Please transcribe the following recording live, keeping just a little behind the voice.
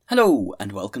Hello,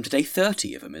 and welcome to day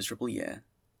 30 of A Miserable Year.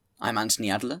 I'm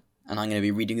Anthony Adler, and I'm going to be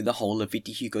reading the whole of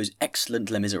Victor Hugo's excellent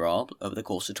Les Miserables over the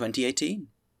course of 2018.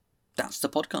 That's the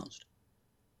podcast.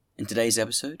 In today's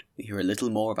episode, we hear a little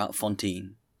more about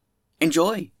Fantine.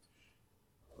 Enjoy!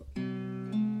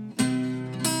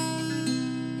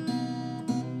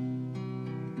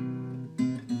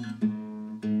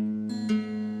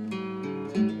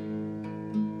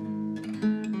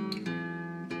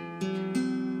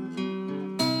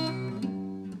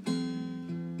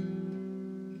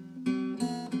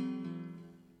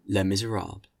 Les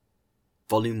Miserables,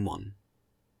 Volume 1,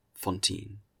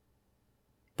 Fantine,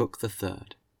 Book the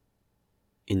Third,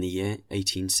 in the year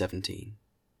 1817,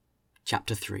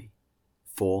 Chapter 3,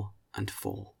 4 and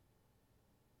Fall.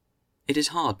 It is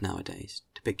hard nowadays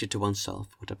to picture to oneself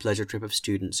what a pleasure trip of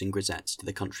students in grisettes to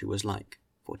the country was like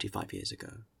 45 years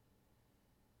ago.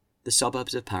 The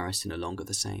suburbs of Paris are no longer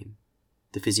the same.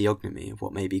 The physiognomy of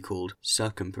what may be called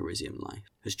circum-Parisian life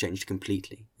has changed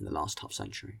completely in the last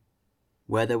half-century.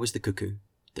 Where there was the cuckoo,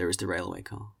 there is the railway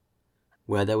car.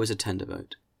 Where there was a tender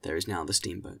boat, there is now the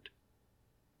steamboat.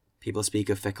 People speak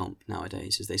of Fécamp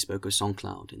nowadays as they spoke of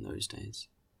Saint-Cloud in those days.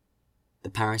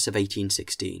 The Paris of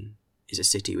 1816 is a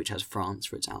city which has France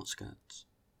for its outskirts.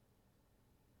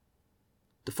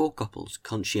 The four couples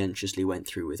conscientiously went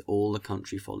through with all the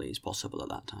country follies possible at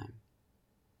that time.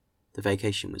 The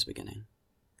vacation was beginning,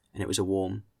 and it was a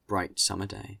warm, bright summer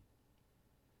day.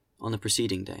 On the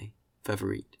preceding day,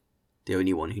 Favourite, the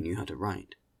only one who knew how to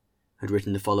write, had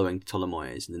written the following to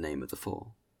Tholomyès in the name of the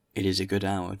four. It is a good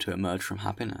hour to emerge from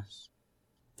happiness.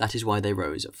 That is why they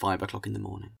rose at 5 o'clock in the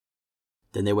morning.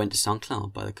 Then they went to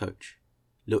Saint-Cloud by the coach,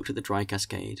 looked at the dry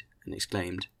cascade, and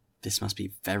exclaimed, "This must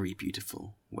be very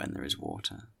beautiful when there is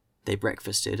water." They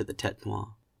breakfasted at the Tête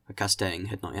Noire, for Castaing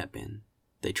had not yet been.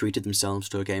 They treated themselves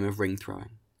to a game of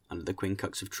ring-throwing under the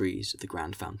quincunx of trees at the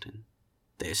Grand Fountain.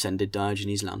 They ascended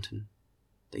Diogenes' lantern.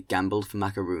 They gambled for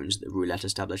macaroons at the roulette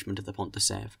establishment of the Pont de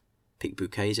Sèvres, picked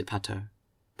bouquets at Pateau,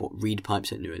 bought reed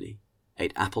pipes at Neuilly,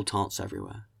 ate apple tarts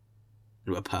everywhere,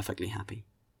 and were perfectly happy.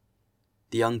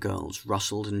 The young girls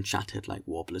rustled and chattered like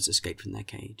warblers escaped from their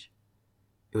cage.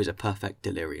 It was a perfect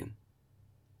delirium.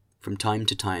 From time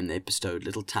to time they bestowed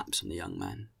little taps on the young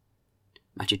men.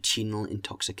 Matutinal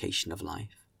intoxication of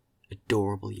life,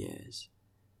 adorable years.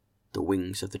 The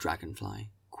wings of the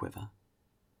dragonfly quiver.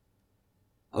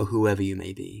 Oh, whoever you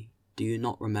may be, do you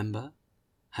not remember?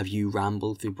 Have you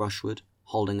rambled through brushwood,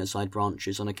 holding aside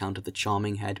branches on account of the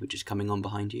charming head which is coming on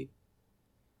behind you?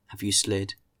 Have you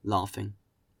slid, laughing,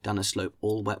 down a slope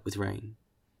all wet with rain,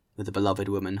 with a beloved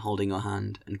woman holding your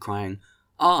hand and crying,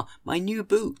 "Ah, my new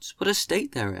boots, what a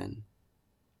state they're in!"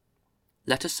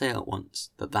 Let us say at once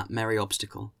that that merry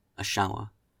obstacle, a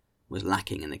shower, was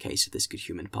lacking in the case of this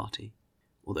good-humoured party,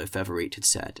 although Favourite had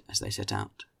said, as they set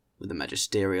out, with a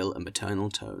magisterial and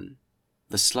maternal tone,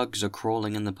 "The slugs are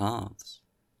crawling in the paths.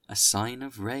 A sign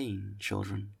of rain,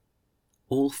 children."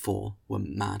 All four were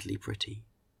madly pretty.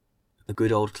 A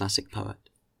good old classic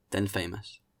poet, then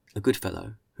famous, a good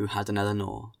fellow who had an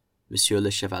Eleanor, Monsieur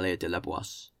le Chevalier de la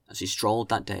Boisse, as he strolled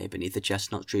that day beneath the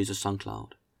chestnut trees of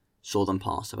Saint-Cloud, saw them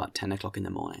pass about 10 o'clock in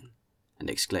the morning, and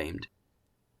exclaimed,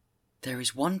 "There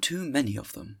is one too many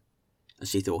of them,"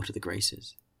 as he thought of the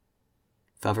Graces.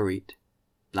 Favourite,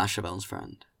 Blachevelle's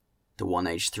friend, the one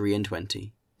aged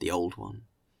 23, the old one,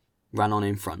 ran on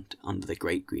in front under the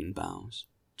great green boughs,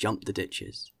 jumped the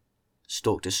ditches,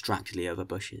 stalked distractedly over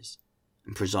bushes,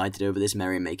 and presided over this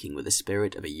merrymaking with the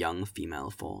spirit of a young female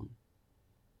faun.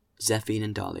 Zéphine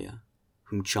and Dahlia,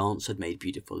 whom chance had made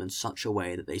beautiful in such a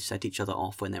way that they set each other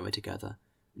off when they were together,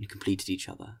 and completed each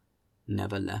other,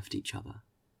 never left each other,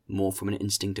 more from an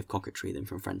instinct of coquetry than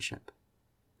from friendship,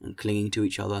 and clinging to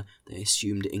each other they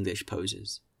assumed English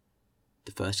poses.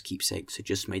 The first keepsakes had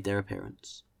just made their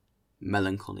appearance.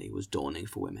 Melancholy was dawning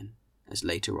for women, as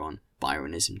later on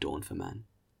Byronism dawned for men,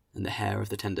 and the hair of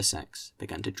the tender sex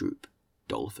began to droop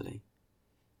dolefully.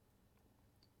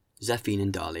 Zéphine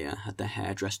and Dahlia had their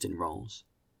hair dressed in rolls.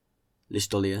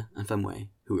 Listolier and Fameuil,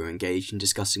 who were engaged in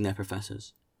discussing their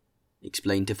professors,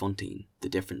 explained to Fantine the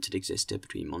difference that existed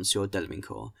between Monsieur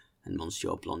Delvincourt and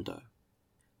Monsieur Blondeau.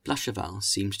 Blachevelle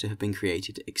seems to have been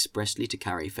created expressly to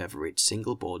carry Favourite's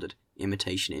single-bordered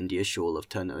imitation India shawl of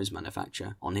Ternaux's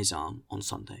manufacture on his arm on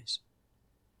Sundays.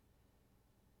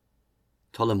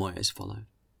 Tholomyès followed,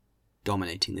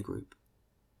 dominating the group.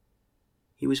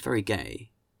 He was very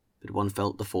gay, but one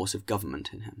felt the force of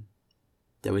government in him.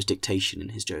 There was dictation in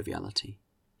his joviality.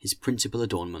 His principal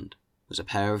adornment was a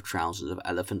pair of trousers of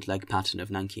elephant leg pattern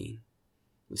of Nankin,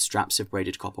 with straps of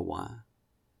braided copper wire.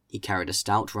 He carried a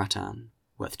stout rattan,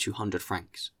 worth 200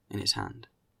 francs, in his hand,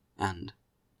 and,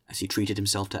 as he treated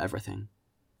himself to everything,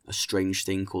 a strange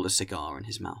thing called a cigar in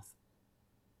his mouth.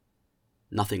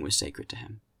 Nothing was sacred to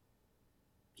him.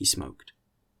 He smoked.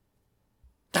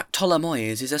 "That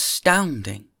Tolomoyes is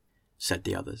astounding," said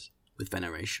the others, with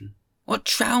veneration. "What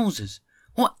trousers!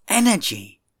 What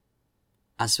energy!"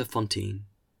 As for Fantine,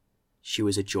 she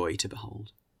was a joy to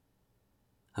behold.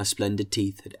 Her splendid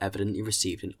teeth had evidently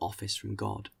received an office from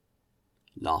God.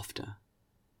 Laughter.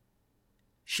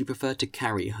 She preferred to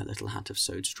carry her little hat of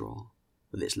sewed straw,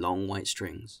 with its long white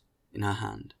strings, in her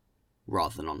hand,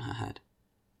 rather than on her head.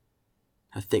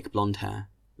 Her thick blonde hair,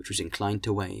 which was inclined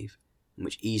to wave, and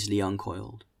which easily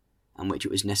uncoiled, and which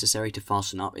it was necessary to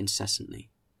fasten up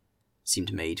incessantly,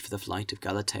 seemed made for the flight of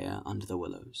Galatea under the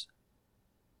willows.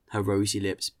 Her rosy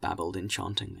lips babbled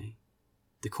enchantingly.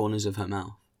 The corners of her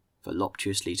mouth,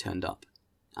 voluptuously turned up,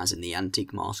 as in the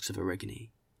antique masks of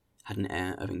Erigone, had an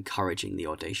air of encouraging the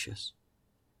audacious,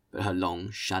 but her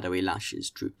long, shadowy lashes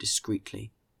drooped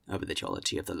discreetly over the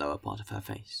jollity of the lower part of her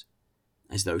face,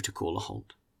 as though to call a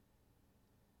halt.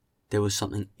 There was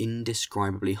something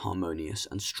indescribably harmonious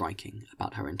and striking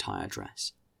about her entire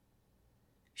dress.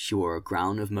 She wore a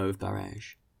gown of mauve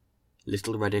barège,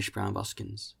 little reddish-brown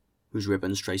buskins, whose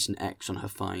ribbons traced an X on her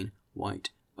fine,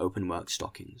 white, open-work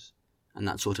stockings, and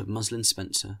that sort of muslin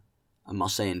spencer, a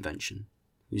Marseille invention,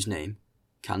 whose name,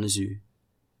 canezou,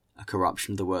 a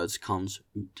corruption of the words cans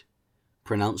ut,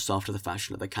 pronounced after the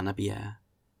fashion of the Canebière,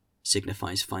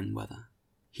 signifies fine weather,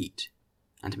 heat,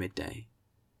 and midday.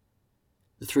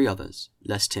 The three others,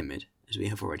 less timid, as we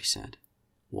have already said,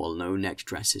 wore low-necked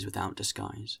dresses without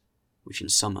disguise, which in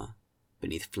summer,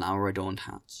 beneath flower-adorned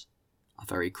hats, are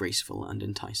very graceful and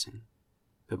enticing.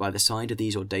 But by the side of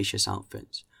these audacious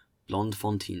outfits, blonde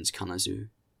Fantine's canezou,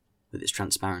 with its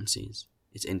transparencies,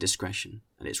 its indiscretion,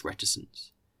 and its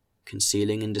reticence,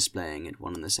 concealing and displaying at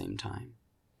one and the same time,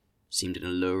 seemed an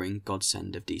alluring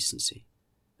godsend of decency,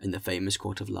 in the famous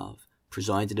court of love,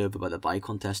 presided over by the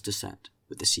Vicomtesse de Sète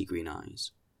with the sea-green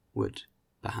eyes, would,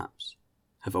 perhaps,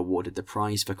 have awarded the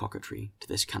prize for coquetry to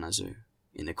this canezou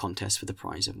in the contest for the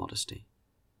prize of modesty.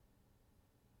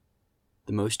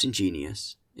 The most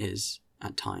ingenious is,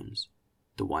 at times,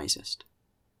 the wisest.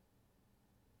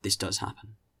 This does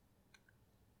happen.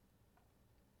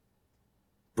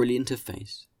 Brilliant of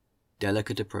face,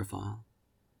 delicate of profile,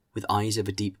 with eyes of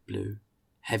a deep blue,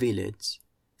 heavy lids,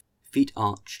 feet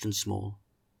arched and small,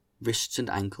 wrists and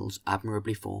ankles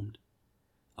admirably formed,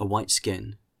 a white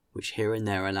skin which here and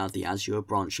there allowed the azure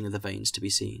branching of the veins to be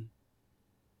seen,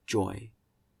 joy,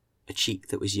 a cheek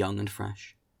that was young and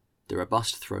fresh, the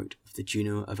robust throat of the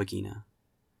Juno of Aegina,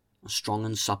 a strong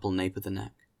and supple nape of the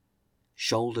neck,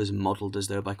 shoulders modelled as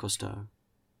though by Cousteau,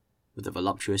 with a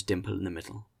voluptuous dimple in the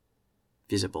middle,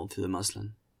 visible through the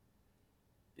muslin,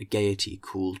 a gaiety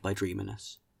cooled by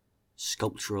dreaminess,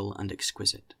 sculptural and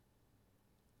exquisite.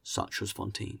 Such was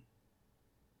Fantine.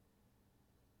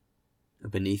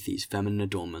 Beneath these feminine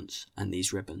adornments and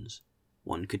these ribbons,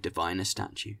 one could divine a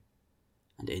statue,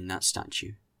 and in that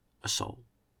statue, a soul.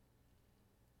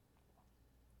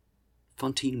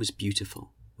 Fantine was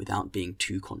beautiful without being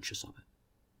too conscious of it.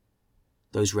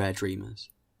 Those rare dreamers,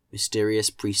 mysterious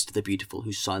priests of the beautiful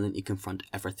who silently confront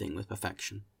everything with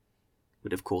perfection,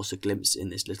 would of course a glimpse in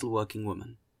this little working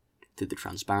woman, through the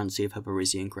transparency of her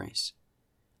Parisian grace,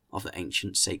 of the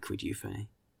ancient sacred euphony.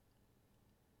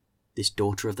 This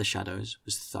daughter of the shadows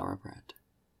was thoroughbred.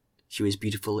 She was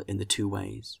beautiful in the two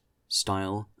ways,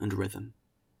 style and rhythm.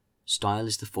 Style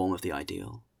is the form of the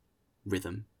ideal,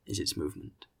 rhythm is its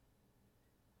movement.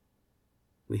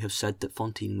 We have said that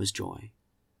Fantine was joy.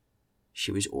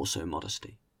 She was also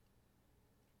modesty.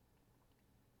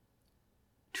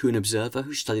 To an observer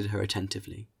who studied her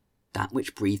attentively, that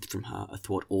which breathed from her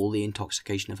athwart all the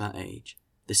intoxication of her age,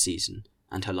 the season,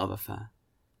 and her love affair,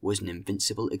 was an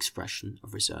invincible expression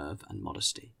of reserve and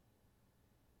modesty.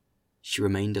 She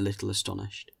remained a little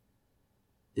astonished.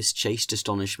 This chaste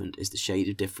astonishment is the shade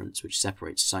of difference which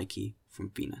separates Psyche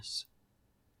from Venus.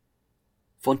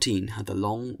 Fantine had the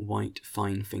long, white,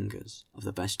 fine fingers of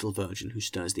the Vestal Virgin who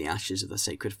stirs the ashes of the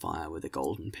sacred fire with a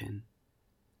golden pin.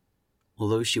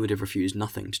 Although she would have refused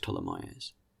nothing to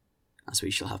Tholomyès, as we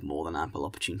shall have more than ample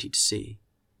opportunity to see,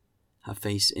 her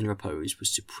face in repose was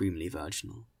supremely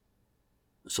virginal.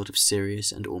 A sort of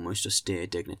serious and almost austere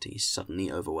dignity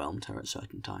suddenly overwhelmed her at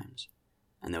certain times,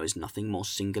 and there was nothing more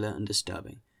singular and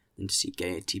disturbing than to see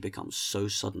gaiety become so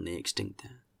suddenly extinct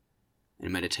there,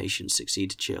 and meditation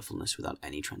succeed to cheerfulness without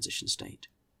any transition state.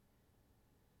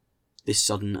 This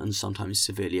sudden and sometimes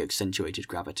severely accentuated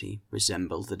gravity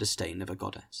resembled the disdain of a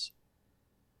goddess.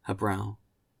 Her brow,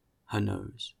 her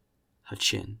nose, her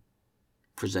chin,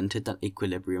 presented that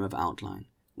equilibrium of outline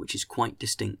which is quite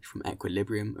distinct from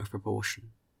equilibrium of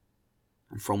proportion,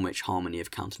 and from which harmony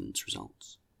of countenance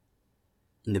results.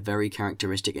 In the very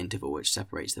characteristic interval which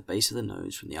separates the base of the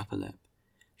nose from the upper lip,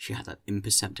 she had that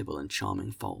imperceptible and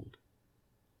charming fold,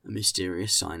 a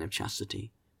mysterious sign of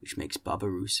chastity which makes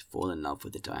Barberousse fall in love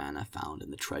with the Diana found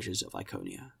in the treasures of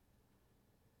Iconia.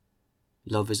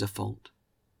 Love is a fault.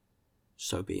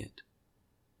 So be it.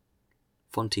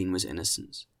 Fantine was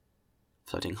innocence,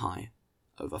 floating high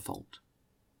over fault.